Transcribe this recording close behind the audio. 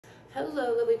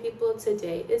Hello lovely people,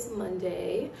 today is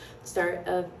Monday, start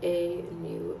of a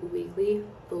new weekly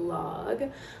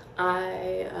vlog.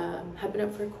 I have been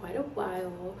up for quite a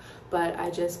while, but I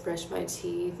just brushed my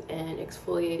teeth and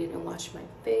exfoliated and washed my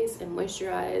face and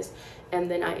moisturized, and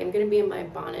then I am going to be in my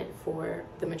bonnet for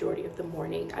the majority of the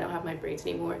morning. I don't have my braids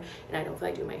anymore and I don't feel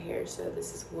like doing my hair, so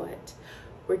this is what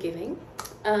we're giving.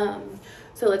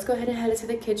 So let's go ahead and head into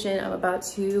the kitchen. I'm about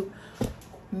to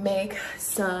make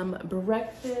some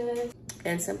breakfast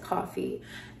and some coffee,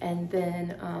 and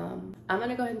then I'm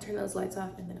gonna go ahead and turn those lights off,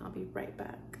 and then I'll be right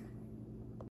back.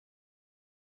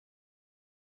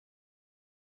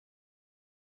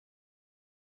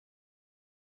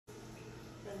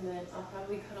 And then I'll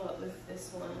probably cuddle up with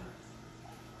this one.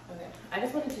 Okay, I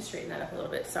just wanted to straighten that up a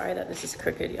little bit. Sorry that this is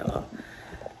crooked, y'all.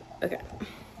 Okay,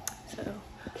 so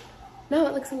now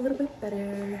it looks a little bit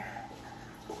better.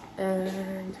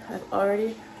 And I've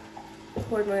already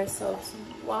poured myself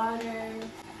some water.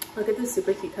 Look at this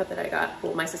super cute cup that I got.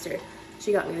 Well, my sister,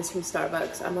 she got me this from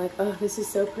Starbucks. I'm like, oh, this is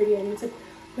so pretty. I need to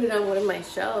put it on one of my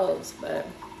shelves, but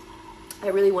I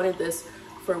really wanted this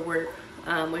for work,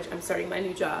 which I'm starting my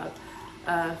new job.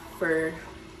 For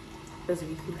those of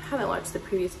you who haven't watched the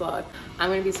previous vlog,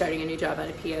 I'm gonna be starting a new job at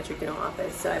a pediatric dental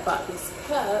office. So I bought this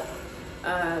cup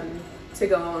to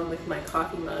go on with my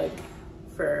coffee mug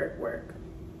for work.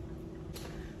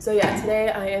 So yeah, today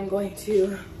I am going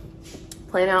to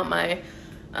plan out my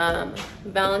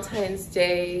Valentine's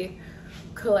Day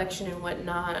collection and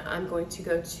whatnot. I'm going to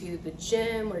go to the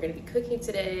gym. We're gonna be cooking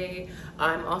today.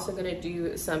 I'm also gonna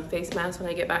do some face masks when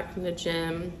I get back from the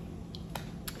gym,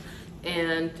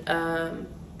 and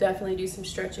definitely do some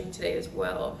stretching today as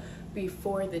well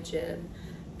before the gym.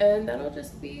 And that'll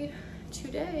just be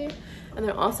today. And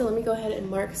then also, let me go ahead and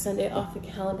mark Sunday off the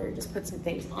calendar and just put some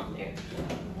things on there.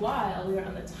 While we are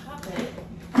on the topic,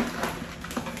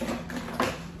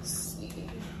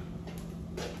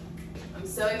 I'm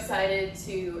so excited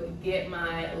to get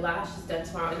my lashes done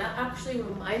tomorrow. And that actually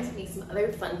reminds me some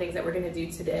other fun things that we're gonna do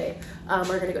today.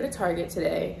 We're gonna go to Target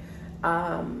today.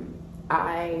 For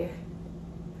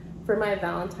my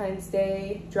Valentine's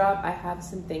Day drop, I have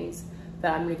some things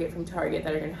that I'm gonna get from Target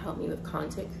that are gonna help me with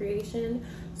content creation.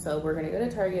 So we're gonna go to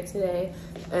Target today.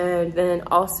 And then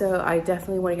also, I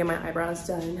definitely wanna get my eyebrows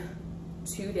done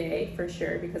today for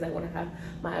sure, because I wanna have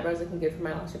my eyebrows looking good for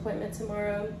my lash appointment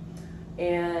tomorrow.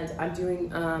 And I'm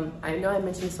doing, I know I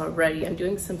mentioned this already, I'm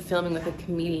doing some filming with a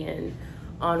comedian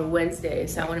on Wednesday.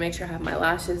 So I wanna make sure I have my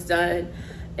lashes done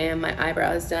and my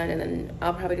eyebrows done, and then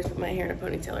I'll probably just put my hair in a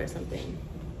ponytail or something.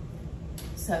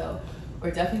 So we're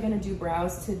definitely gonna do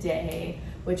brows today,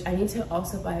 which I need to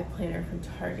also buy a planner from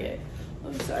Target.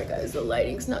 I'm sorry guys, the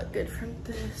lighting's not good from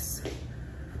this.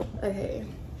 Okay,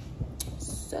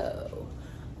 so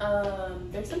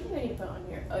there's something I need to put on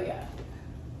here. Oh yeah,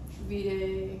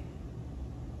 V-Day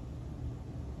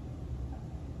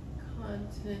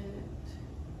content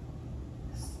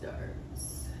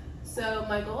starts. So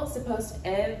my goal is to post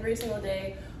every single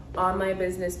day on my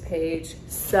business page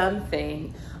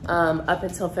something up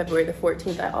until February the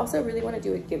 14th. I also really want to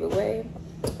do a giveaway,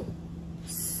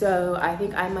 so I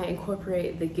think I might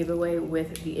incorporate the giveaway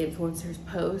with the influencer's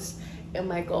post, and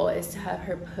my goal is to have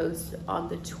her post on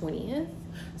the 20th.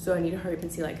 So I need to hurry up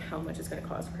and see like how much it's going to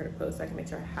cost for her to post, so I can make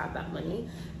sure I have that money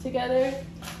together.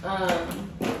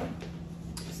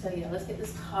 So yeah, let's get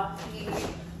this coffee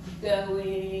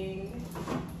going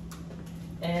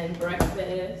and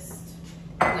breakfast.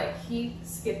 I keep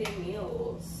skipping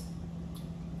meals.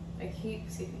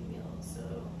 So.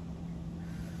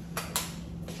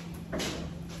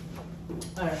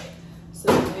 All right, so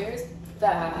there's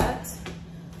that.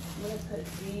 I'm gonna put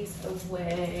these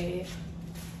away.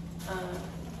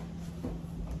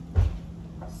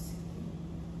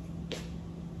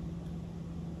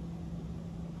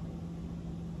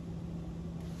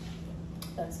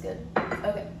 That's good.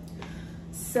 Okay.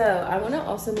 So I want to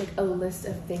also make a list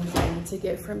of things I need to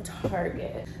get from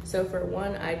Target. So for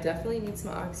one, I definitely need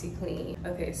some OxyClean.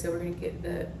 Okay, so we're gonna get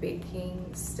the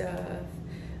baking stuff.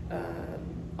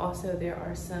 Also, there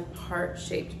are some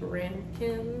heart-shaped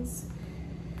ramekins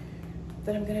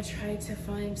that I'm gonna try to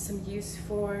find some use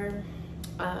for.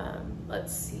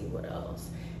 Let's see what else.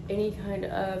 Any kind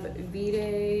of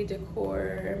V-Day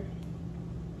decor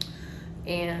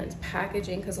and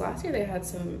packaging, because last year they had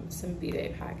some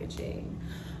V-Day packaging.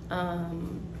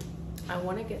 I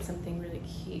want to get something really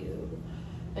cute.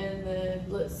 And then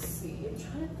let's see, I'm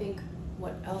trying to think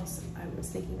what else I was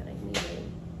thinking that I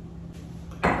needed.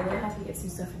 And then I have to get some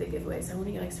stuff for the giveaway, so I want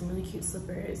to get like some really cute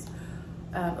slippers.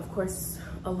 Of course,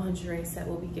 a lingerie set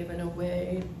will be given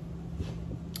away.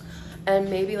 and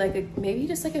maybe maybe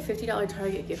just like a $50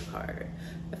 Target gift card.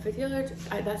 A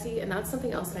 $50, and that's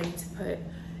something else that I need to put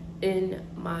in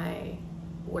my,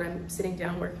 when I'm sitting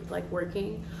down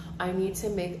working, I need to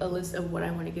make a list of what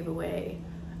I want to give away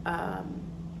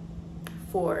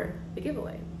for the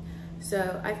giveaway.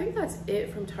 So I think that's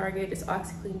it from Target. Just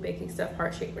OxiClean baking stuff,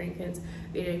 heart-shaped ramekins,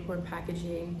 Acorn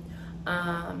packaging.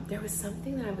 There was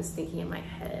something that I was thinking in my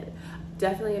head.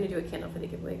 Definitely gonna do a candle for the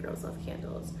giveaway. Girls love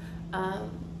candles. I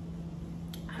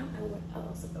don't know what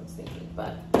else I was thinking,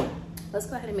 but let's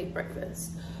go ahead and make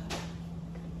breakfast.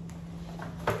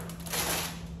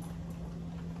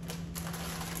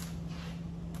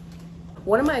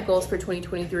 One of my goals for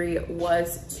 2023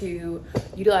 was to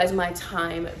utilize my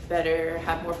time better,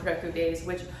 have more productive days,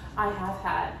 which I have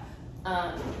had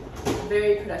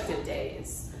very productive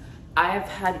days. I have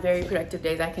had very productive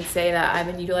days. I can say that I've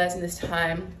been utilizing this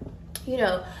time, you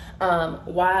know,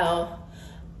 while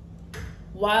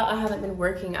I haven't been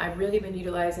working, I've really been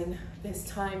utilizing this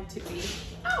time to be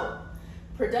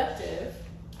productive.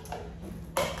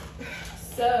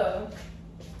 So,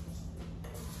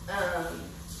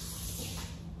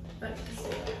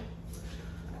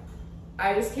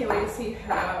 I just can't wait to see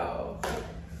how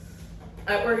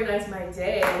I organize my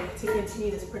day to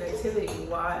continue this productivity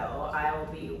while I will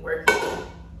be working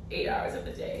 8 hours of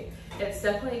the day. It's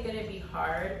definitely gonna be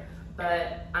hard,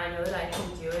 but I know that I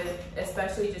can do it,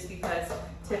 especially just because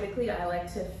typically I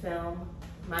like to film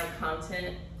my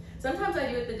content. Sometimes I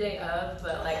do it the day of,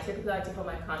 but like typically I like to film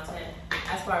my content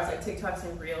as far as like TikToks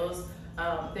and Reels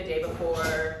the day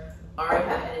before, already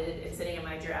have edited and sitting in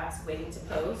my drafts waiting to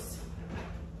post.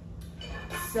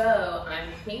 So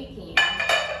I'm thinking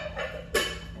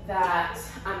that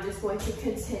I'm just going to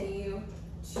continue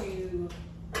to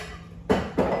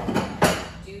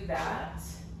do that.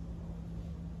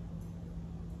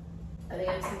 I think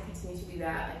I'm just gonna continue to do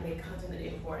that, like make content the day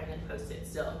before and then post it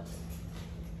still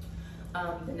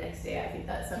the next day. I think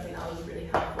that's something that would be really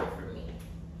helpful for me,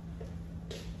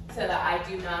 so that I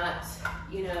do not,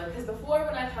 you know, because before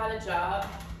when I've had a job,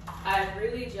 I've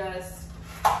really just,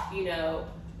 you know,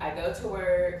 I go to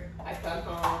work, I come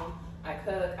home, I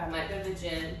cook, I might go to the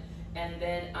gym, and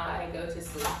then I go to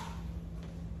sleep.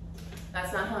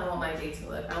 That's not how I want my day to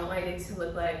look. I want my day to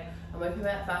look like I'm waking up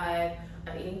at 5,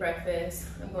 I'm eating breakfast,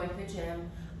 I'm going to the gym,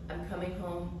 I'm coming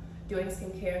home, doing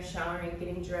skincare, showering,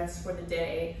 getting dressed for the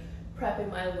day,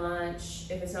 prepping my lunch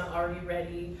if it's not already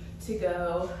ready to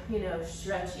go, you know,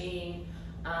 stretching,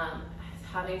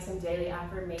 having some daily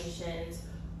affirmations,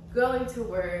 going to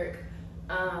work,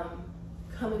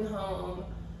 coming home,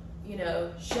 you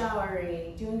know,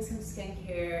 showering, doing some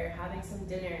skincare, having some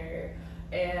dinner,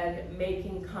 and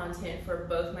making content for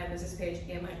both my business page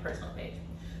and my personal page.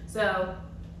 So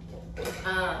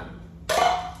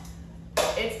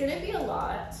it's gonna be a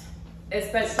lot,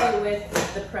 especially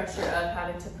with the pressure of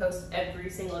having to post every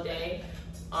single day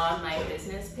on my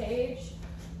business page.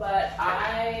 But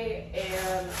I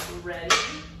am ready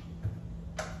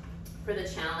for the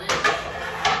challenge.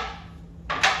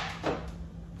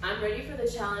 I'm ready for the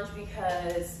challenge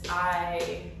because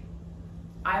I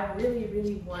really,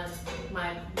 really want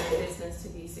my business to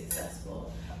be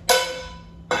successful.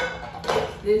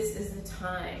 This is the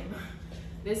time.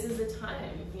 This is the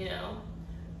time, you know,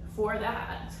 for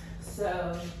that.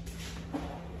 So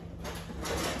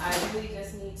I really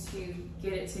just need to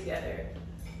get it together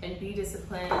and be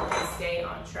disciplined and stay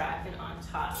on track and on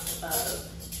top of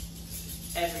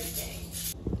everything.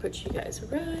 Put you guys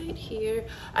right here.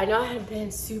 I know I have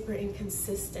been super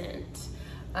inconsistent.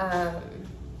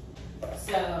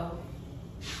 So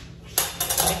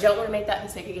I don't want to make that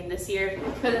mistake again this year,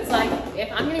 because it's like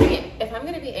if I'm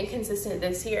gonna be inconsistent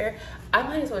this year, I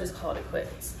might as well just call it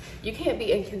quits. You can't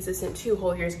be inconsistent 2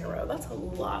 whole years in a row. That's a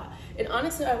lot. And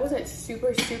honestly, I wasn't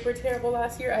super terrible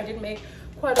last year. I did make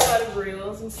quite a lot of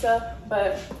reels and stuff,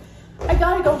 but I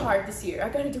gotta go hard this year. I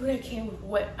gotta do what I can with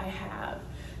what I have.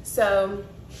 So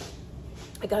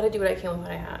I gotta do what I can with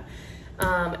what I have.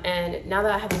 And now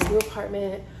that I have this new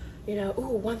apartment, you know,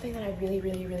 ooh, one thing that I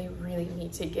really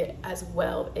need to get as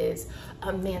well is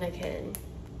a mannequin.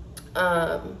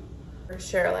 For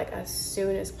sure, like as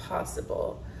soon as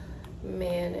possible.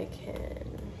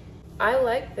 Mannequin. I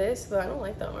like this, but I don't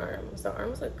like the arms. The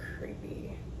arms look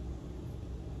creepy.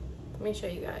 Let me show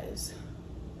you guys.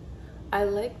 I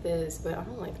like this, but I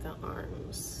don't like the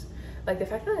arms. Like the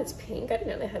fact that it's pink, I didn't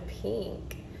know they had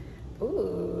pink.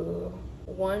 Ooh,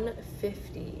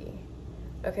 $150.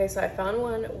 Okay, so I found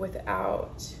one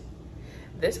without.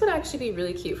 This would actually be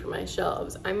really cute for my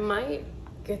shelves. I might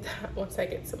get that once I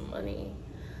get some money.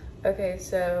 Okay,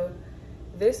 so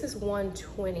this is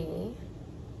 $120.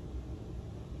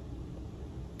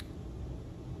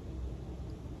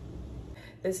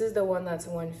 This is the one that's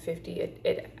 150.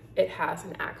 It has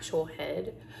an actual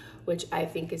head, which I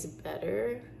think is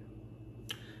better.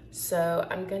 So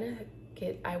I'm gonna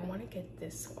I want to get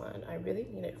this one. I really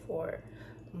need it for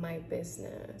my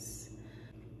business.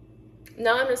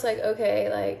 Now I'm just like,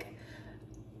 okay, like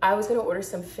I was gonna order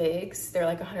some figs. They're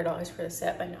like $100 for the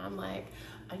set, but now I'm like,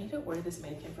 I need to order this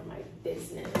mannequin for my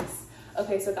business.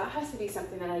 Okay, so that has to be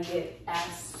something that I get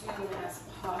as soon as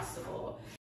possible.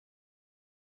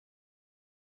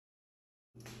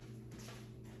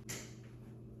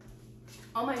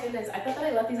 Oh my goodness, I thought that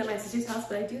I left these at my sister's house,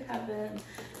 but I do have them.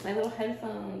 My little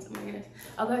headphones, oh my goodness.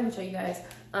 I'll go ahead and show you guys.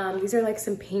 These are like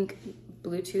some pink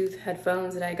Bluetooth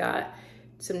headphones that I got,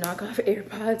 some knockoff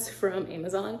AirPods from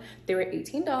Amazon. They were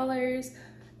 $18,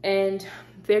 and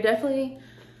they're definitely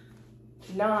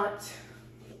not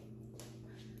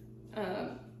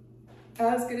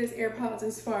as good as AirPods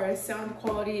as far as sound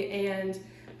quality and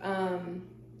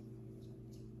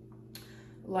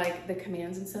like the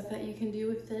commands and stuff that you can do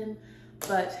with them,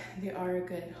 but they are a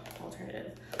good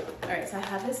alternative. All right, so I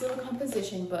have this little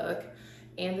composition book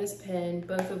and this pen,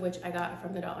 both of which I got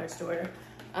from the dollar store,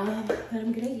 that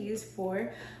I'm gonna use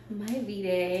for my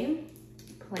V-Day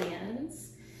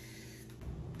plans.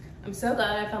 I'm so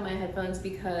glad I found my headphones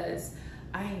because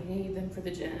I need them for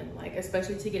the gym, like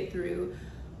especially to get through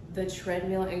the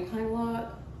treadmill incline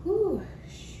walk. Ooh,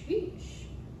 sheesh.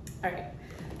 All right,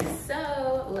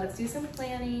 so let's do some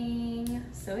planning.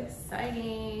 So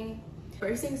exciting.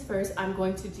 First things first, I'm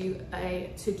going to do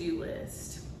a to-do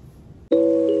list.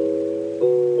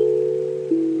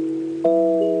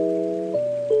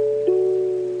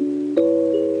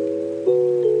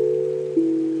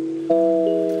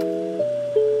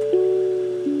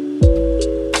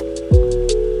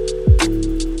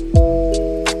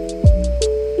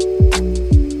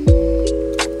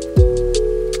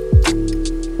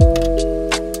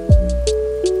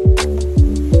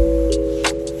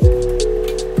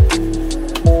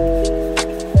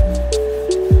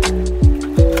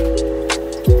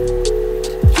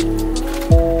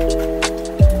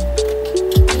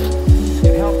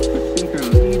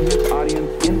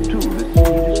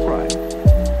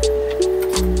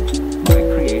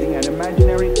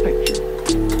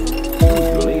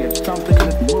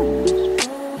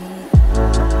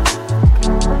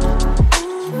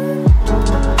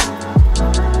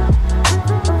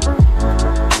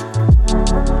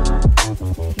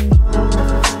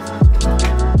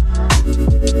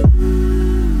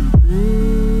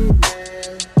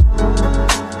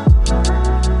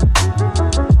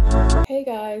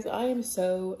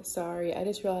 So sorry, I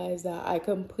just realized that I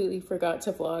completely forgot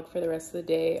to vlog for the rest of the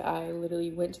day. I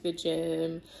literally went to the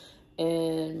gym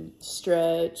and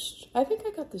stretched. I think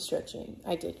I got the stretching.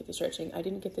 I did get the stretching. I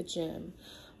didn't get the gym.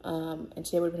 And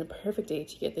today would have been a perfect day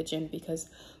to get the gym because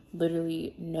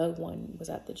literally no one was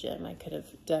at the gym. I could have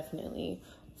definitely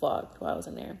vlogged while I was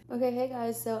in there. Okay, hey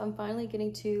guys, so I'm finally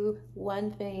getting to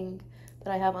one thing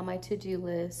that I have on my to-do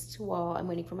list while I'm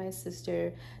waiting for my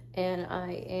sister, and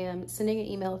I am sending an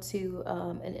email to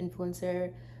an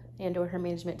influencer and or her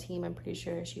management team. I'm pretty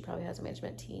sure she probably has a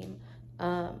management team.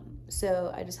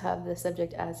 So I just have the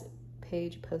subject as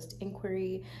page post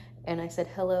inquiry, and I said,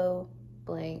 hello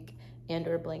blank and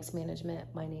or blank's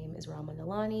management. My name is Rama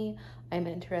Nalani. I'm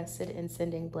interested in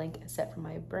sending blank a set for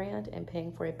my brand and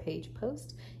paying for a page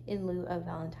post in lieu of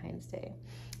Valentine's Day.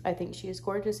 I think she is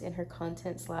gorgeous and her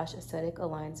content / aesthetic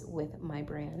aligns with my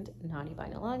brand, Nani by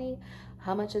Nalani.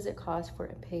 How much does it cost for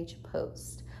a page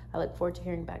post? I look forward to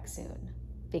hearing back soon.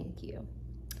 Thank you.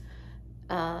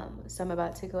 So I'm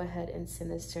about to go ahead and send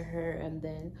this to her and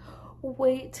then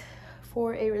wait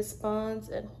for a response,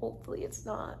 and hopefully it's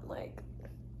not like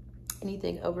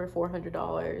anything over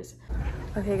 $400.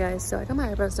 Okay guys, so I got my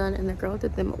eyebrows done and the girl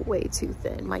did them way too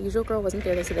thin. My usual girl wasn't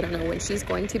there, so they don't know when she's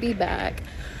going to be back.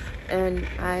 And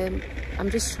I'm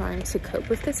just trying to cope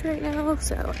with this right now,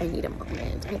 so I need a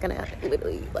moment. I'm gonna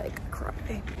literally like cry.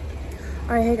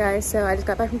 All right, hey guys, so I just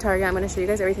got back from Target. I'm gonna show you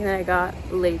guys everything that I got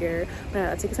later. I'm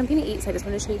gonna take something to eat, so I just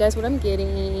want to show you guys what I'm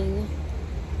getting.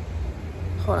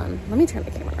 Hold on, let me turn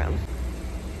the camera around.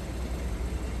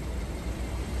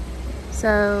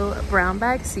 So, Brown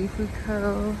Bag Seafood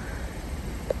Co.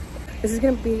 This is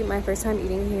gonna be my first time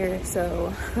eating here,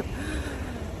 so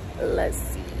let's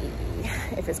see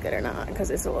if it's good or not, because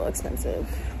it's a little expensive.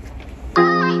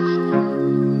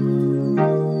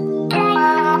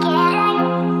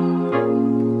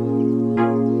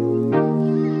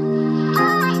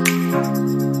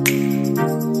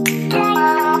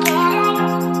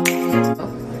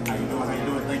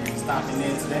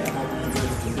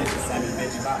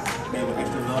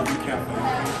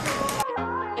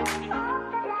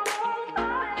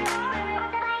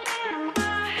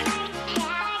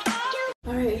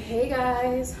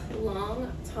 guys,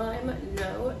 long time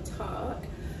no talk.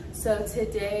 So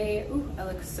today, ooh, I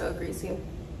look so greasy.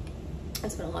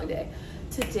 It's been a long day.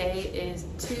 Today is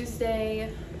Tuesday.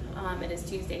 It is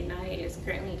Tuesday night. It is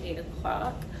currently 8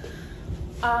 o'clock.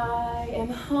 I am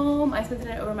home. I spent the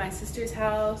night over at my sister's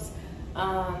house.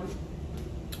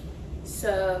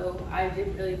 So I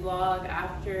didn't really vlog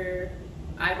after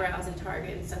eyebrows and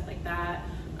Target and stuff like that.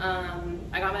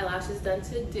 I got my lashes done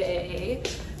today,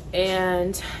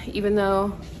 and even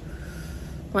though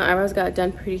my eyebrows got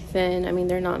done pretty thin, I mean,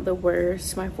 they're not the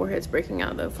worst. My forehead's breaking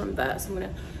out though from that, so I'm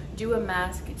gonna do a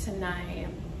mask tonight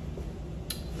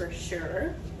for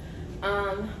sure.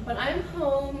 But I'm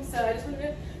home, so I just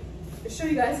wanted to show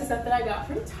you guys the stuff that I got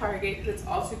from Target because it's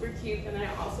all super cute. And then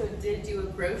I also did do a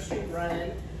grocery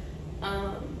run.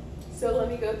 So let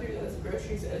me go through those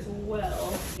groceries as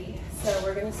well. So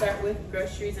we're gonna start with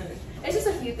groceries, and it's just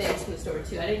a few things from the store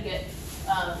too. I didn't get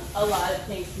a lot of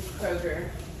things from Kroger.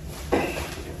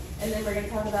 And then we're gonna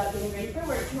talk about getting ready for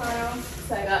work tomorrow.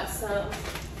 So I got some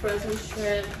frozen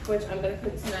shrimp, which I'm gonna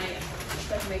cook tonight,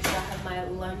 so I can make sure I have my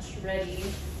lunch ready.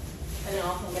 And then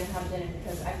also I'm gonna have dinner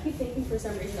because I keep thinking for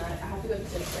some reason I have to go to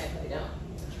gym tonight, but I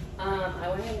don't. I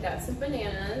went and got some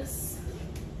bananas.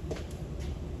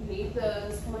 Need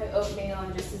those for my oatmeal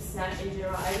and just a snack in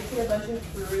general. I just get a bunch of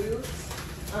fruit.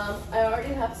 I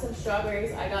already have some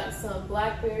strawberries. I got some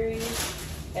blackberries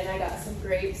and I got some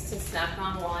grapes to snack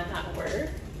on while I'm at work.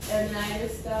 And then I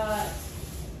just got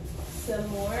some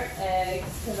more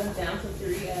eggs because I'm down to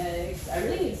 3 eggs. I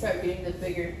really need to start getting the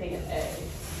bigger thing of eggs.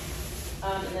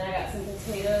 And then I got some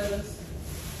potatoes.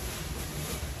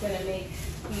 Gonna make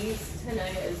these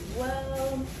tonight as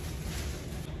well.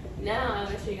 Now I'm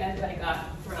gonna show you guys what I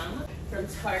got from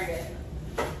Target.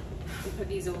 Put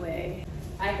these away.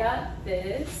 I got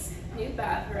this new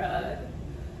bath rug,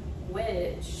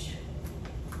 which,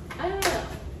 I don't know.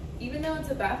 Even though it's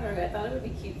a bath rug, I thought it would be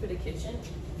cute for the kitchen.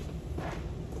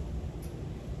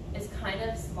 It's kind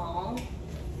of small.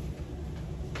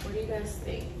 What do you guys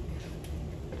think?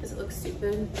 Does it look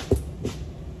stupid?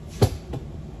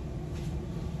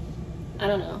 I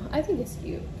don't know. I think it's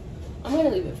cute. I'm gonna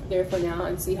leave it there for now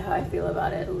and see how I feel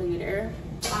about it later.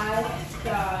 I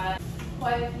got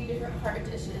quite a few different heart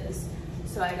dishes.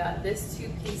 So I got this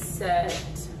 2-piece set,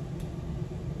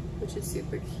 which is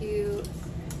super cute.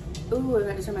 Ooh,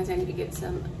 that just reminds me I need to get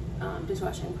some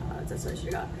dishwashing pods. That's what I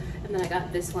should have got. And then I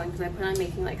got this one because I plan on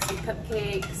making like some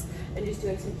cupcakes and just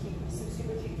doing some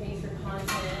super cute things for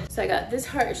content. So I got this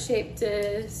heart-shaped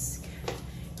disc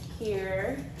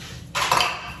here.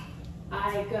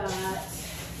 I got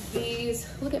these,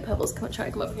 look at Pebbles trying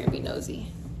to come over here and be nosy.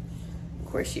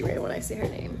 Of course she ran when I say her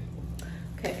name.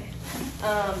 Okay,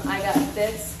 I got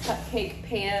this cupcake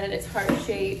pan, it's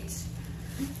heart-shaped.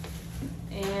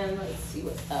 And let's see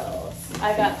what else.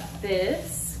 I got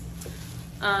this.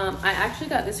 I actually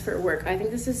got this for work. I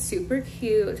think this is super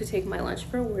cute to take my lunch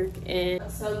for work in.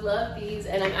 So love these,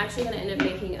 and I'm actually gonna end up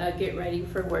making a get ready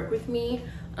for work with me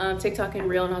TikTok and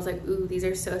reel, and I was like, ooh, these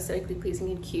are so aesthetically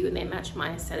pleasing and cute, and they match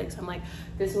my aesthetic. So I'm like,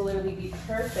 this will literally be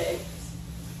perfect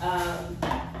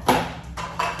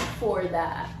for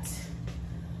that.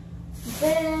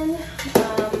 Then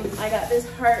I got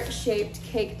this heart-shaped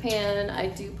cake pan. I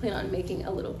do plan on making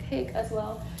a little cake as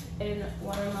well in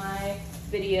one of my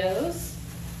videos.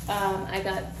 I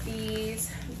got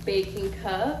these baking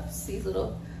cups, these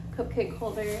little cupcake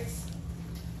holders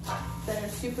that are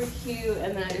super cute.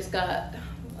 And then I just got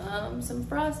some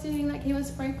frosting that came with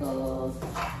sprinkles.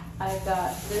 I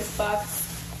got this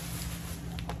box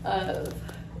of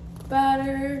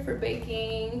batter for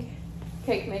baking,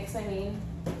 cake mix I mean.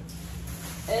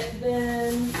 And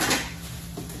then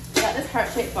I got this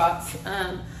heart-shaped box.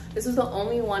 This was the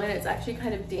only one, and it's actually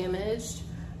kind of damaged.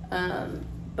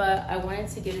 But I wanted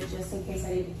to get it just in case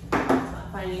I didn't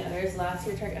find any others. Last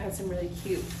year, Target had some really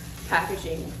cute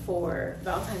packaging for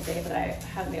Valentine's Day, but I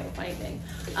haven't been able to find anything.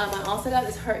 I also got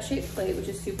this heart-shaped plate, which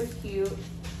is super cute.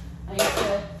 I need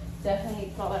to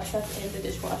definitely put all that stuff in the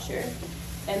dishwasher.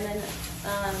 And then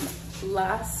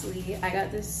lastly, I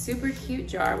got this super cute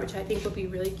jar, which I think will be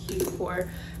really cute for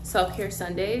self-care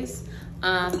Sundays.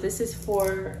 This is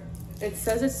for, it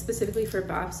says it's specifically for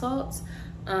bath salts.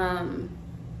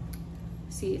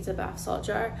 See, it's a bath salt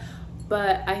jar,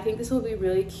 but I think this will be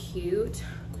really cute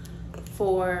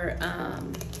for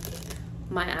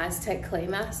my Aztec clay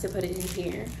mask to put it in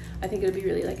here. I think it'll be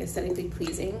really like aesthetically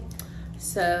pleasing.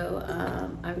 So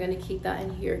I'm gonna keep that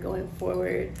in here going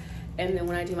forward. And then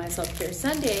when I do my self-care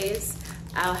Sundays,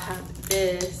 I'll have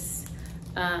this,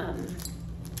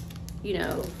 you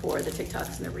know, for the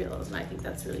TikToks and the reels, and I think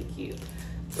that's really cute.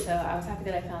 So I was happy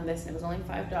that I found this, and it was only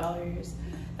 $5.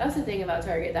 That's the thing about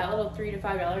Target, that little $3 to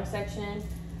 $5 section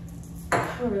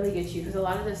will really get you, because a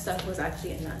lot of this stuff was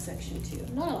actually in that section too.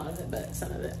 Not a lot of it, but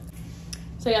some of it.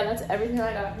 So yeah, that's everything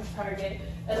I got from Target.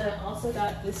 And then I also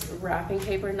got this wrapping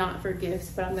paper, not for gifts,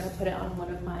 but I'm gonna put it on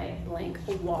one of my blank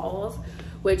walls,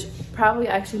 which probably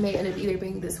actually may end up either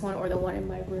being this one or the one in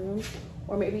my room,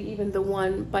 or maybe even the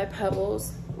one by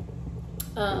Pebbles.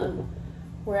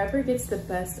 Wherever gets the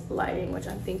best lighting, which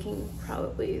I'm thinking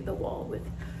probably the wall with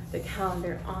the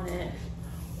calendar on it,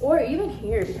 or even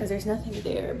here, because there's nothing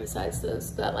there besides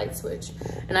that light switch,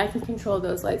 and I can control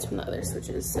those lights from the other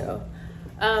switches. So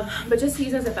but just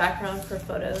use as a background for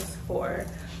photos for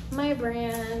my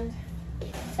brand.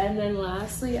 And then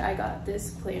lastly, I got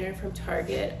this planner from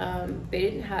Target. They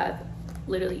didn't have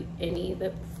literally any.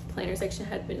 The planner section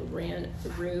had been ran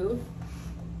through.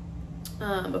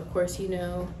 Of course, you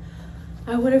know,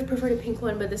 I would have preferred a pink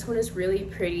one, but this one is really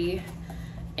pretty.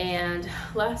 And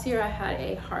last year I had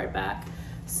a hardback,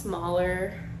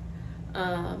 smaller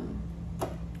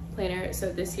planner,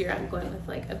 so this year I'm going with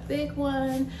like a big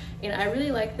one. And I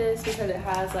really like this because it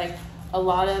has like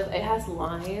it has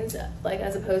lines, like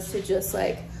as opposed to just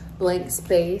like blank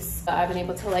space. I've been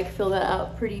able to like fill that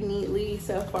out pretty neatly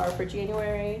so far for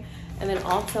January. And then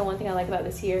also one thing I like about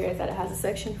this year is that it has a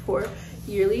section for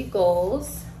yearly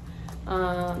goals,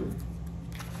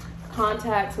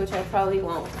 contacts, which I probably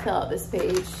won't fill out this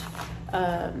page,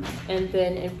 and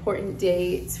then important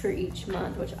dates for each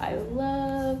month, which I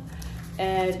love.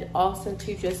 And also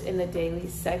too, just in the daily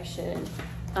section,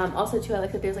 also too, I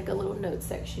like that there's like a little note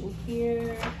section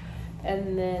here.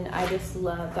 And then I just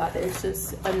love that there's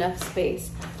just enough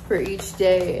space for each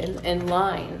day and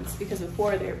lines, because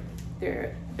before their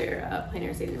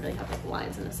planners, they didn't really have like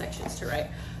lines in the sections to write.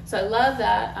 So I love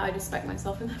that. I just smacked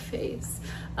myself in the face.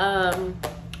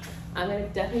 I'm gonna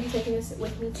definitely be taking this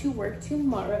with me to work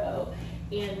tomorrow.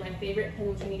 And my favorite pen,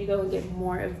 which I need to go and get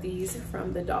more of these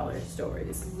from the dollar store.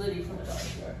 This is literally from the dollar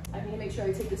store. I need to make sure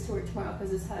I take this to work tomorrow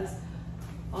because this has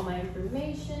all my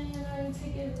information I need to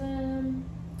give them.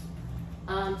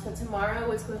 So tomorrow,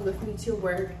 what's going with me to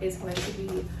work is going to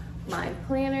be my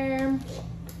planner,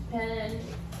 pen.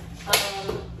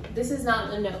 This is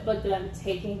not the notebook that I'm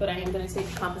taking, but I am going to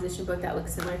take a composition book that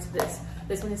looks similar to this.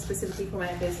 This one is specifically for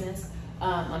my business.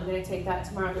 I'm going to take that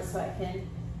tomorrow just so I can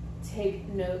take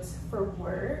notes for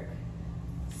work.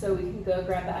 So we can go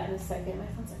grab that in a second. My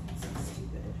phone's acting so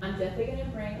stupid. I'm definitely going to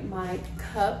bring my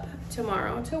cup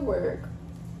tomorrow to work,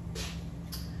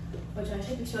 which I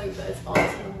should be showing you guys all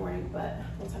in the morning, but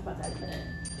we'll talk about that in a minute.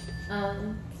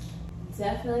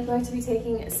 Definitely going to be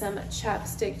taking some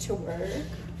chapstick to work,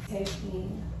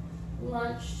 taking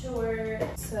lunch to work,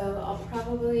 so I'll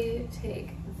probably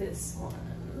take this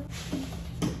one.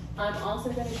 I'm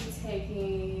also going to be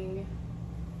taking,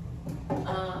 I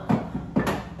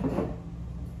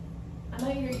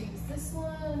might either use this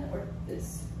one or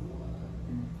this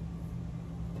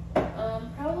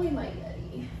one. Probably my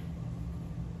Yeti,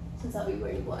 since I'll be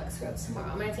wearing black scrubs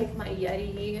tomorrow. I'm gonna take my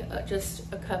Yeti,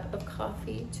 just a cup of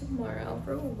coffee tomorrow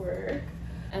for work.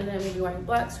 And then I'm gonna be wearing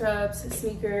black scrubs,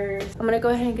 sneakers. I'm gonna go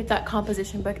ahead and get that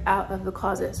composition book out of the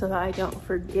closet so that I don't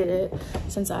forget it,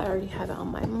 since I already have it on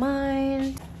my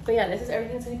mind. But yeah, this is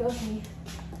everything that's gonna go with me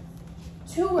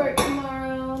to work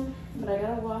tomorrow. But I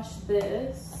gotta wash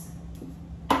this.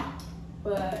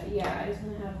 But yeah, I just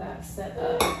wanna have that set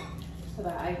up so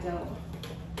that I don't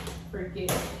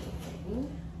forget anything.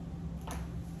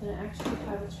 And I actually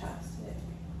have a chapstick.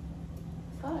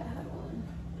 I thought I had one,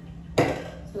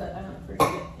 so that I don't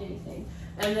forget anything.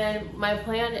 And then my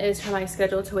plan is for my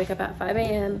schedule to wake up at 5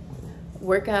 a.m.,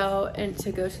 work out, and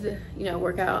to go to the,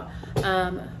 work out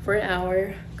for an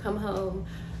hour, come home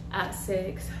at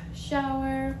 6,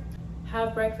 shower,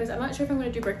 have breakfast. I'm not sure if I'm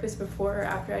gonna do breakfast before or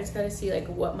after. I just gotta see like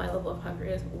what my level of hunger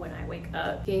is when I wake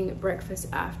up. Getting breakfast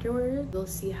afterwards, we'll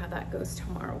see how that goes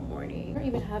tomorrow morning. I don't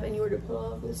even have anywhere to put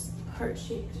all of this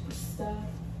heart-shaped stuff.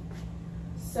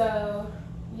 So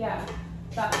yeah,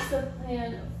 that's the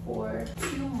plan for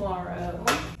tomorrow.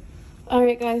 All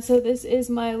right guys, so this is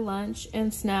my lunch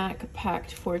and snack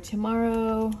packed for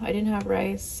tomorrow. I didn't have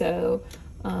rice, so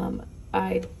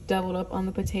I doubled up on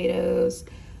the potatoes,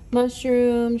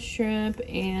 mushroom, shrimp,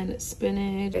 and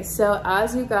spinach. So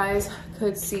as you guys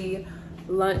could see,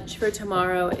 lunch for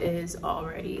tomorrow is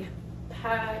already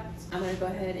packed. I'm gonna go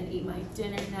ahead and eat my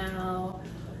dinner now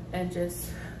and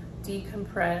just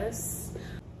decompress.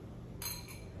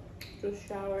 Just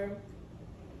shower,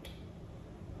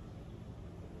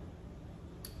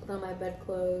 put on my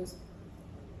bedclothes,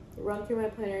 run through my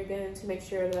planner again to make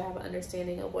sure that I have an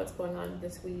understanding of what's going on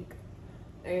this week,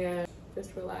 and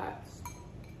just relax.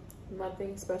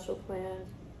 Nothing special planned.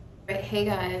 Right, hey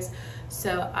guys,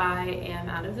 so I am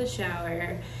out of the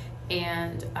shower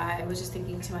and I was just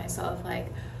thinking to myself,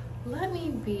 like, let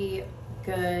me be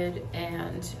good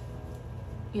and,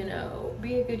 you know,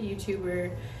 be a good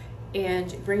YouTuber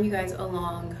and bring you guys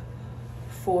along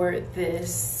for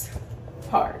this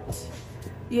part.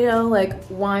 You know, like,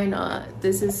 why not?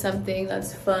 This is something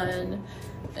that's fun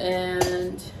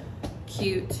and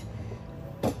cute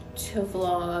to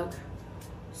vlog.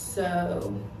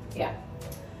 So yeah.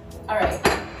 All right.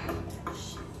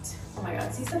 Shit. Oh my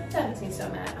god, see, something that makes me so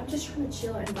mad. I'm just trying to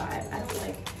chill and vibe. I feel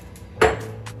like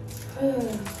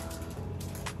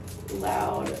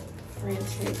loud,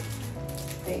 frantic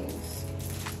things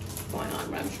going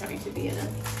on, but I'm trying to be in a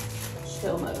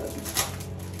chill mode.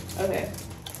 Okay,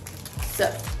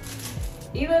 so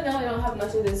even though I don't have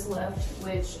much of this left,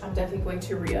 which I'm definitely going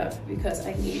to re-up because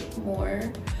I need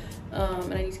more,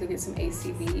 and I need to go get some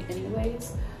ACV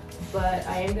anyways, but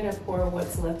I am gonna pour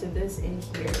what's left of this in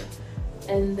here,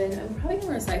 and then I'm probably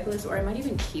gonna recycle this, or I might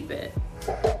even keep it.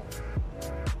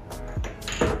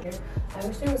 I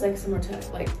wish there was like somewhere to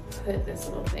like put this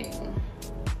little thing.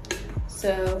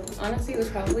 So honestly, it was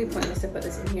probably pointless to put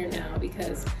this in here now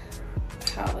because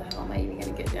how the hell am I even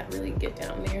gonna really get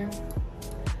down there?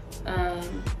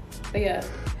 But yeah,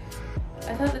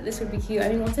 I thought that this would be cute. I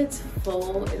mean, once it's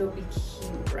full, it'll be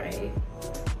cute, right?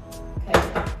 Okay,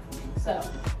 so,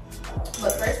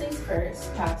 but first things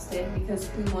first, chapstick, because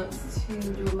who wants to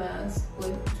do a mask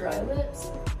with dry lips?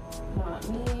 Not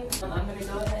me. I'm gonna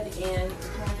go ahead and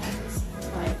cleanse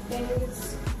my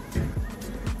face.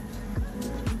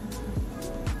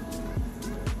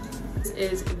 This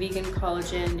is Vegan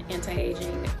Collagen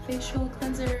Anti-Aging Facial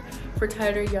Cleanser for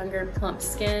tighter, younger, plump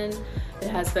skin. It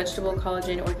has vegetable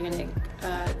collagen, organic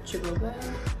jojoba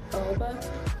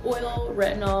oil,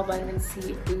 retinol, vitamin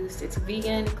C boost. It's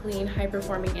vegan, clean,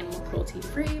 high-performing, animal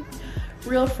cruelty-free,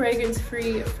 real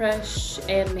fragrance-free, fresh,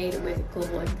 and made with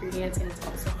global ingredients, and it's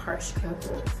also harsh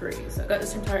chemical-free. So I got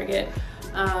this from Target.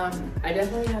 I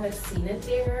definitely haven't seen it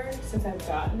there since I've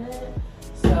gotten it,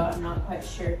 so I'm not quite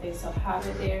sure if they still have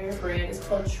it there. Brand is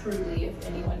called Truly, if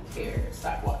anyone cares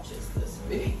that watches this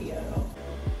video.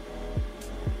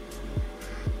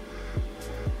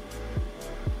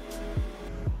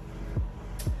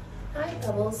 Hi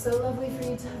Pebbles, so lovely for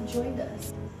you to have joined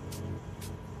us.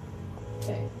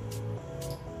 Okay,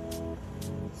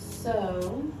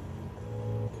 so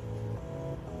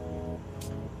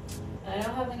I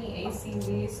don't have any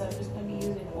ACV, so I'm just going to be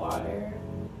using water.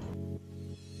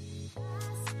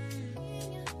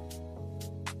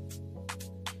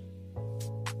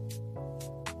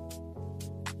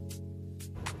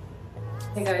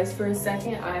 Hey guys, for a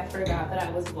second I forgot that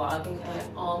I was vlogging. I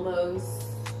almost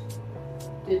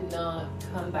did not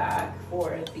come back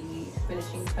for the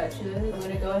finishing touches. I'm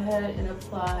going to go ahead and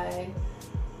apply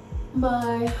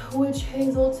my Witch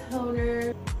Hazel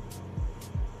toner.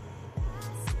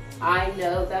 I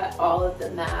know that all of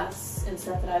the masks and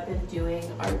stuff that I've been doing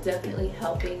are definitely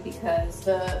helping because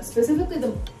specifically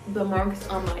the marks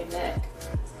on my neck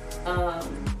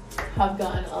have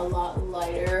gotten a lot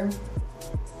lighter,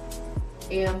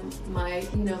 and my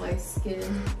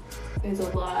skin is a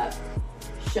lot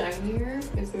shinier.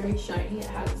 It's very shiny. It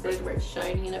has days where it's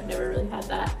shiny, and I've never really had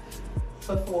that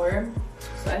before.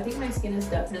 So I think my skin is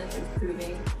definitely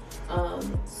improving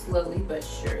slowly but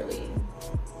surely.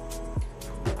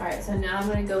 All right, so now I'm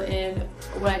gonna go in.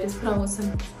 What I just put on was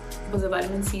a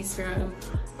vitamin C serum.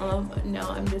 Now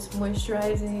I'm just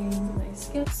moisturizing my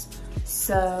skin.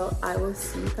 So I will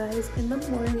see you guys in the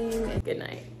morning, and good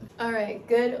night. All right,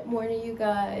 good morning, you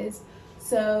guys.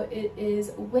 So it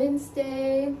is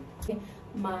Wednesday,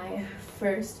 my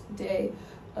first day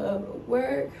of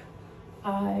work.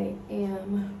 I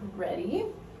am ready.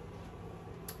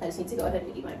 I just need to go ahead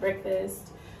and eat my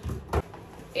breakfast.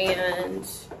 And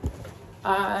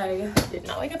I did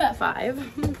not wake up at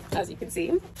 5, as you can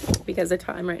see, because the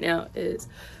time right now is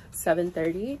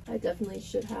 7:30. I definitely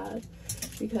should have,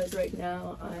 because right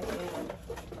now I am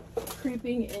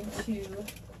creeping into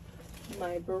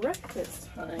my breakfast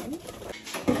time.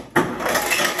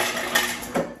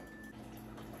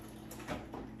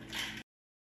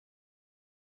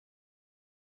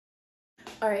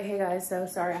 All right, hey guys, so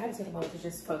sorry, I had to take a moment to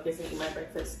just focus and eat my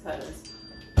breakfast because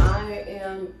I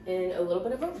am in a little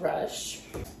bit of a rush.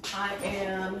 I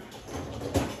am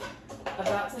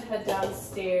about to head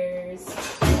downstairs.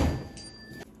 I'm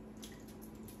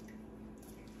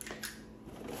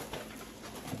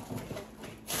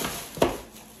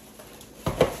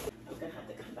gonna have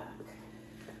to come back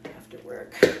after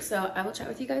work. So I will chat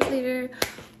with you guys later.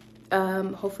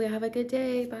 Hopefully I have a good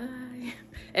day, bye.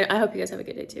 And I hope you guys have a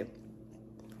good day too.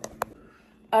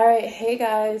 All right, hey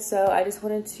guys, so I just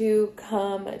wanted to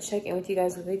come check in with you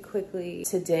guys really quickly.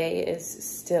 Today is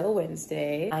still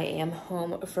Wednesday. I am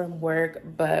home from work,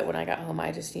 but when I got home,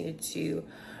 I just needed to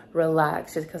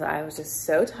relax just because I was just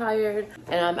so tired.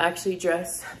 And I'm actually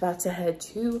dressed, about to head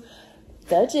to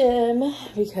the gym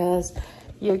because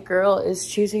your girl is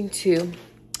choosing to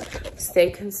stay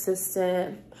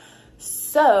consistent.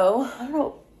 So, I don't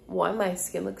know why my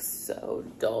skin looks so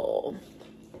dull.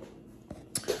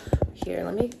 Here,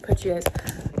 let me put you guys,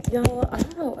 y'all, I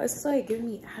don't know, it's like giving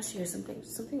me ashy or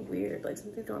something weird, like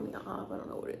something throwing me off. I don't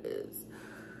know what it is.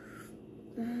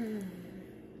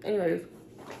 Anyways,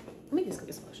 let me just go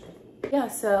get some lotion. Yeah,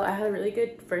 so I had a really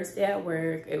good first day at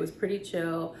work. It was pretty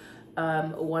chill.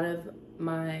 One of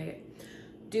my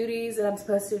duties that I'm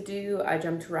supposed to do, I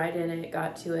jumped right in it,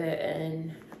 got to it,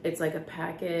 and it's like a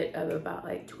packet of about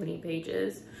like 20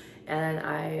 pages, and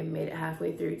I made it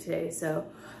halfway through today. So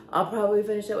I'll probably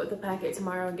finish up with the packet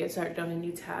tomorrow and get started on a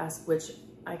new task, which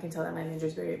I can tell that my manager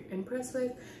is very impressed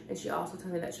with. And she also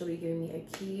told me that she'll be giving me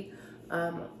a key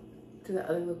to the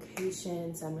other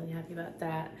location, so I'm really happy about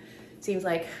that. Seems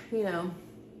like, you know,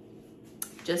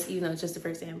 even though it's just the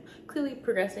first day, I'm clearly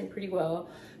progressing pretty well.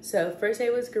 So first day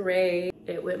was great.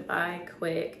 It went by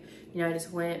quick. You know, I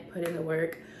just went, put in the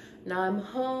work. Now I'm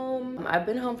home. I've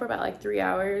been home for about like 3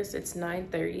 hours. It's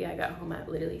 9:30. I got home at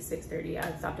literally 6:30.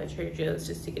 I stopped at Trader Joe's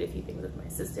just to get a few things with my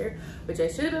sister, which I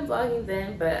should have been vlogging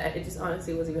then, but it just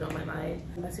honestly wasn't even on my mind.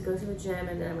 I'm about to go to the gym,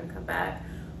 and then I'm gonna come back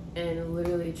and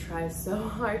literally try so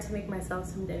hard to make myself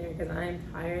some dinner because I'm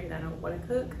tired and I don't want to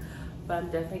cook, but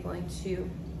I'm definitely going to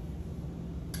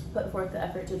put forth the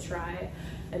effort to try.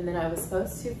 And then I was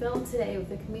supposed to film today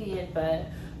with a comedian, but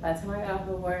by the time I got off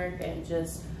of work and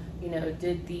just, you know,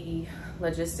 did the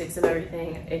logistics of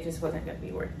everything, it just wasn't gonna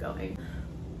be worth going.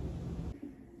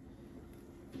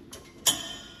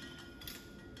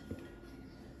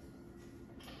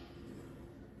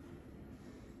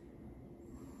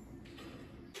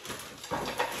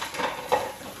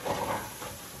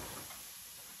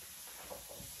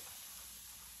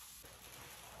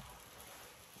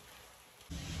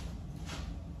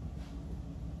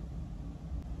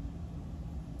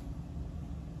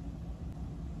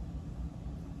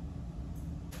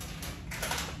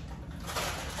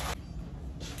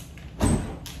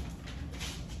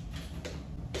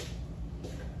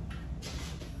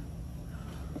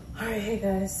 All right, hey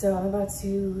guys, so I'm about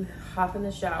to hop in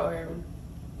the shower.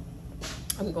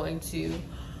 I'm going to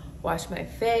wash my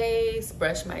face,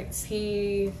 brush my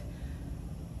teeth.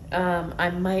 I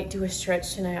might do a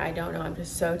stretch tonight. I don't know, I'm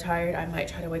just so tired. I might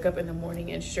try to wake up in the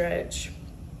morning and stretch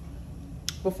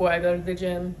before I go to the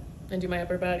gym and do my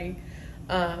upper body.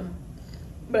 But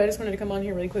I just wanted to come on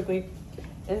here really quickly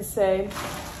and say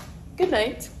good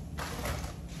night.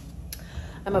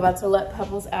 I'm about to let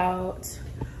Pebbles out.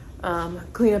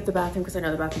 Clean up the bathroom because I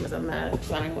know the bathroom is a mess.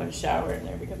 So I don't want to shower in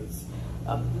there because it's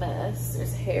a mess.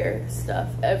 There's hair stuff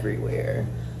everywhere.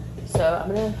 So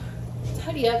I'm gonna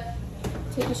tidy up,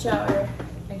 take a shower,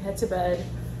 and head to bed.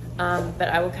 But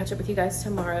I will catch up with you guys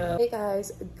tomorrow. Hey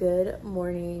guys, good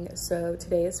morning. So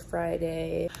today is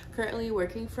Friday. Currently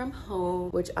working from home,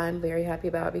 which I'm very happy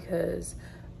about because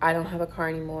I don't have a car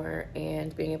anymore,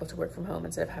 and being able to work from home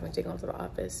instead of having to go into the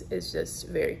office is just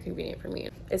very convenient for me.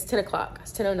 It's 10 o'clock,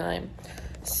 it's 10:09.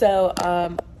 So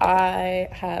I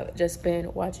have just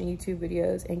been watching YouTube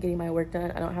videos and getting my work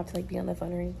done. I don't have to like be on the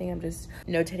phone or anything. I'm just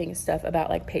notating stuff about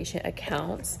like patient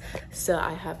accounts. So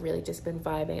I have really just been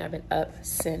vibing. I've been up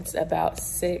since about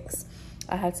 6.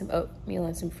 I had some oatmeal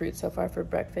and some fruit so far for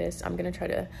breakfast. I'm gonna try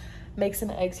to make some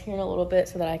eggs here in a little bit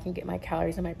so that I can get my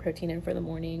calories and my protein in for the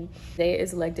morning. Today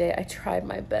is leg day. I tried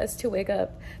my best to wake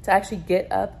up, to actually get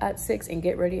up at 6 and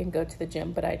get ready and go to the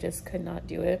gym, but I just could not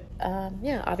do it.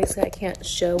 Yeah, obviously I can't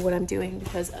show what I'm doing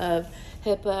because of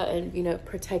HIPAA and, you know,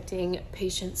 protecting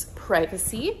patients'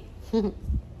 privacy.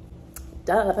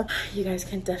 Duh. You guys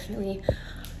can definitely,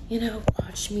 you know,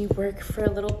 watch me work for a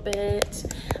little bit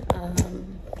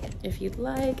if you'd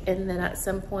like, and then at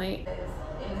some point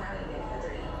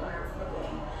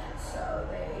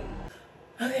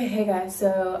okay, hey guys,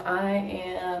 so I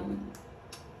am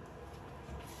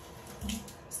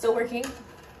still working,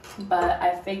 but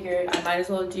I figured I might as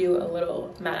well do a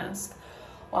little mask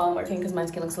while I'm working because my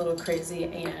skin looks a little crazy,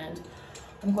 and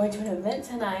I'm going to an event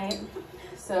tonight,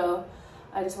 so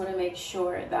I just want to make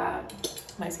sure that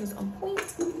my skin's on point.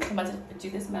 I'm about to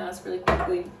do this mask really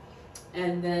quickly,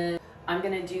 and then I'm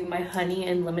gonna do my honey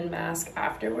and lemon mask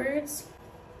afterwards.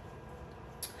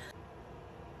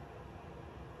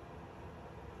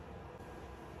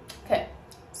 Okay,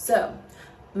 so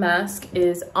mask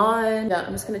is on. Now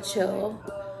I'm just gonna chill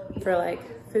for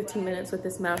like 15 minutes with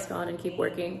this mask on and keep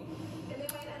working.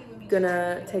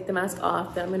 Gonna take the mask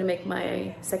off, then I'm gonna make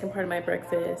my second part of my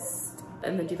breakfast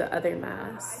and then do the other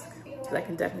mask, because I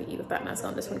can definitely eat with that mask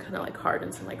on. This one kind of like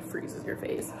hardens and like freezes your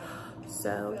face.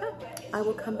 So yeah, I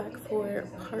will come back for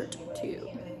part 2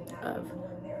 of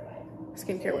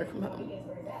skincare work from home.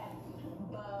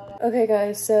 Okay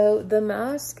guys, so the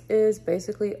mask is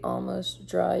basically almost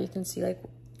dry. You can see, like,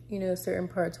 you know, certain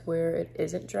parts where it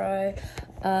isn't dry.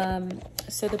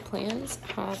 So the plans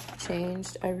have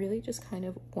changed. I really just kind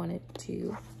of wanted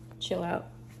to chill out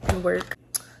and work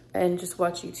and just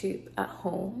watch YouTube at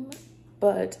home.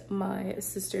 But my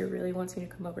sister really wants me to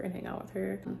come over and hang out with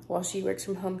her while she works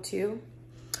from home too.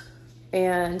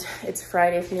 And it's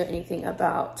Friday. If you know anything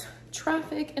about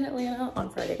traffic in Atlanta on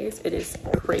Fridays, it is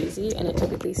crazy, and it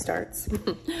typically starts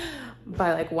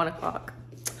by like 1 o'clock.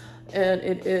 And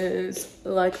it is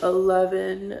like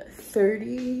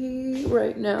 11:30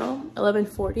 right now,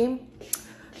 11:40.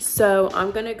 So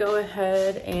I'm gonna go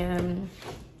ahead and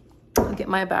get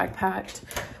my bag packed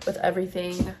with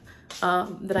everything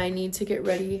that I need to get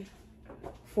ready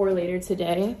for later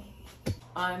today.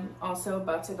 I'm also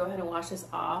about to go ahead and wash this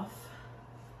off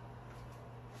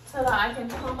so that I can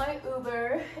call my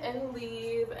Uber and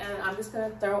leave. And I'm just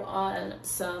gonna throw on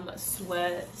some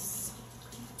sweats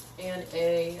and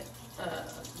a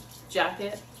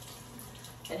jacket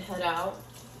and head out.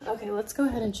 Okay, let's go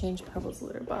ahead and change Pebbles'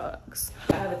 litter box.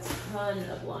 I have a ton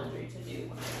of laundry to do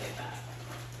when I get back,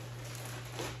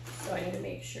 so I need to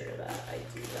make sure that I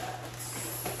do that.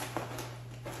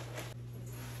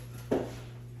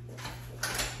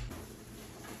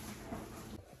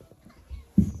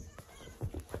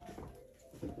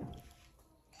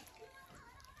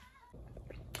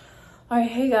 All right,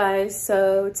 hey guys,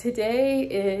 so today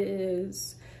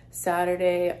is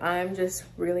Saturday. I'm just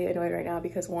really annoyed right now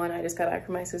because, one, I just got back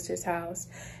from my sister's house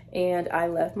and I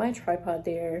left my tripod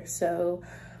there. So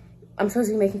I'm supposed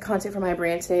to be making content for my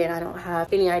brand today and I don't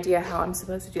have any idea how I'm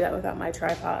supposed to do that without my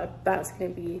tripod. That's gonna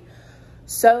be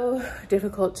so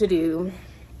difficult to do.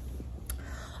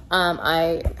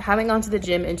 I haven't gone to the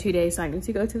gym in 2 days, so I need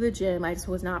to go to the gym. I just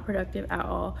was not productive at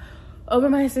all over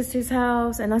my sister's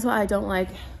house, and that's why I don't like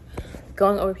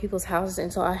going over people's houses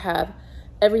until I have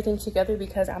everything together,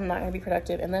 because I'm not gonna be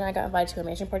productive. And then I got invited to a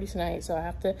mansion party tonight, so I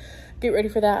have to get ready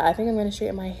for that. I think I'm gonna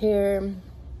straighten my hair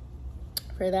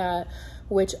for that,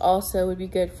 which also would be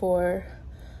good for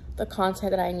the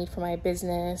content that I need for my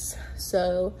business.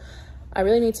 So I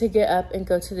really need to get up and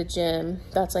go to the gym.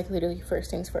 That's like literally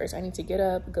first things first. I need to get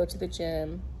up, go to the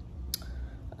gym.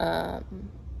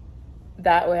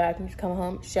 That way I can just come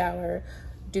home, shower,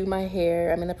 do my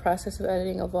hair. I'm in the process of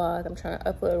editing a vlog. I'm trying to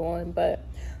upload one, but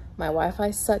my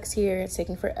Wi-Fi sucks here. It's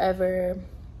taking forever.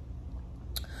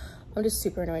 I'm just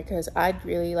super annoyed because it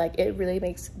really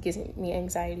gives me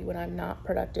anxiety when I'm not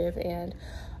productive. And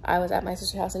I was at my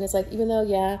sister's house, and it's like, even though,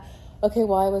 yeah, okay,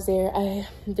 while I was there, I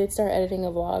did start editing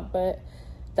a vlog, but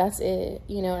that's it,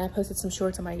 you know, and I posted some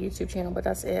shorts on my YouTube channel, but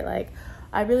that's it. Like,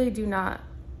 I really do not,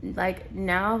 like,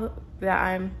 now that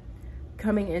I'm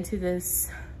coming into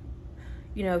this,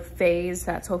 you know, phase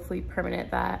that's hopefully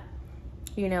permanent, that,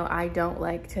 you know, I don't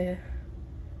like to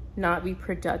not be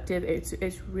productive.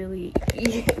 It's really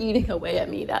eating away at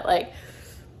me that, like,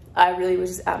 I really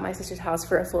was just at my sister's house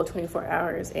for a full 24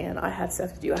 hours and I had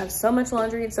stuff to do. I have so much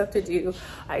laundry and stuff to do.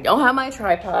 I don't have my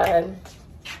tripod.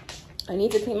 I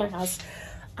need to clean my house.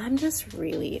 I'm just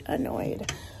really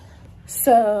annoyed.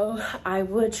 So I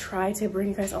would try to bring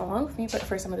you guys along with me, but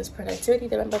for some of this productivity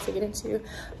that I'm about to get into,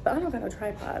 but I don't got no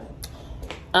tripod.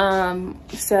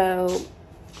 So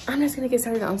I'm just gonna get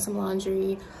started on some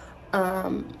laundry.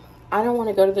 I don't want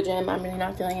to go to the gym. I'm really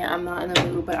not feeling it. I'm not in the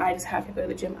mood, but I just have to go to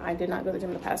the gym. I did not go to the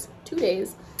gym the past 2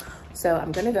 days, so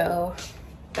I'm gonna go.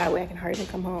 That way I can hurry and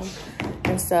come home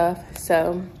and stuff.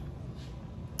 So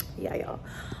yeah, y'all,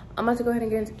 I'm about to go ahead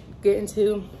and get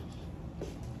into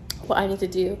what I need to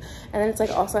do. And then it's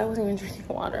like, also, I wasn't even drinking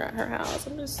water at her house.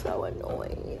 I'm just so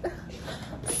annoyed.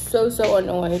 So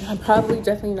annoyed. I'm probably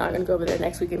definitely not gonna go over there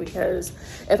next weekend, because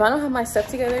if I don't have my stuff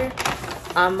together,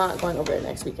 I'm not going over there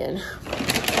next weekend.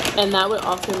 And that would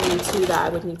also mean too that I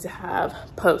would need to have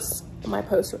my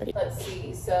posts ready. Let's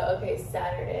see, so okay,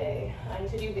 Saturday, I need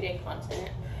to do video content.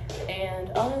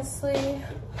 And honestly,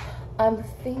 I'm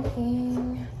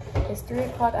thinking it's 3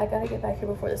 o'clock. I gotta get back here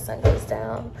before the sun goes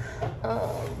down.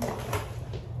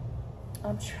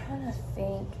 I'm trying to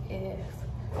think if,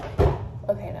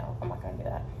 okay, no, I'm not gonna do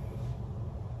that.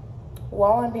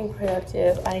 While I'm being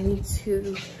productive, I need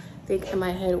to think in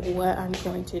my head what I'm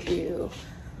going to do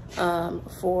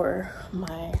for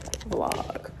my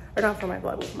vlog, or not for my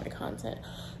vlog, but for my content.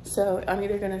 So I'm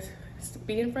either gonna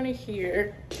be in front of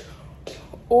here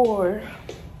or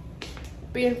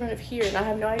be in front of here, and I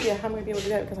have no idea how I'm gonna be able to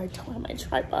do that because I don't have my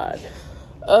tripod.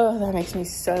 Oh, that makes me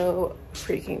so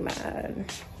freaking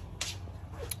mad.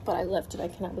 But I left it. I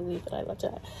cannot believe that I left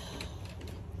it.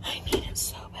 I need it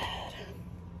so bad.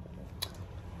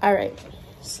 All right,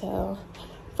 so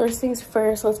first things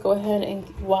first, let's go ahead and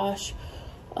wash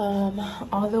all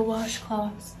the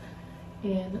washcloths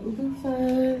and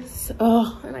loofahs.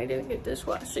 Oh, and I didn't get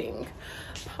dishwashing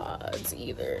pods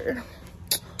either.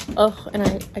 Oh, and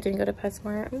I didn't go to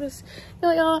PetSmart. I'm just,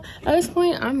 y'all, at this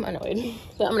point, I'm annoyed.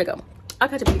 So I'm gonna go. I'll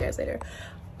catch up with you guys later.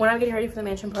 When I'm getting ready for the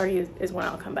mansion party is when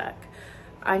I'll come back.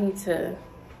 I need to,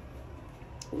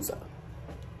 what's up?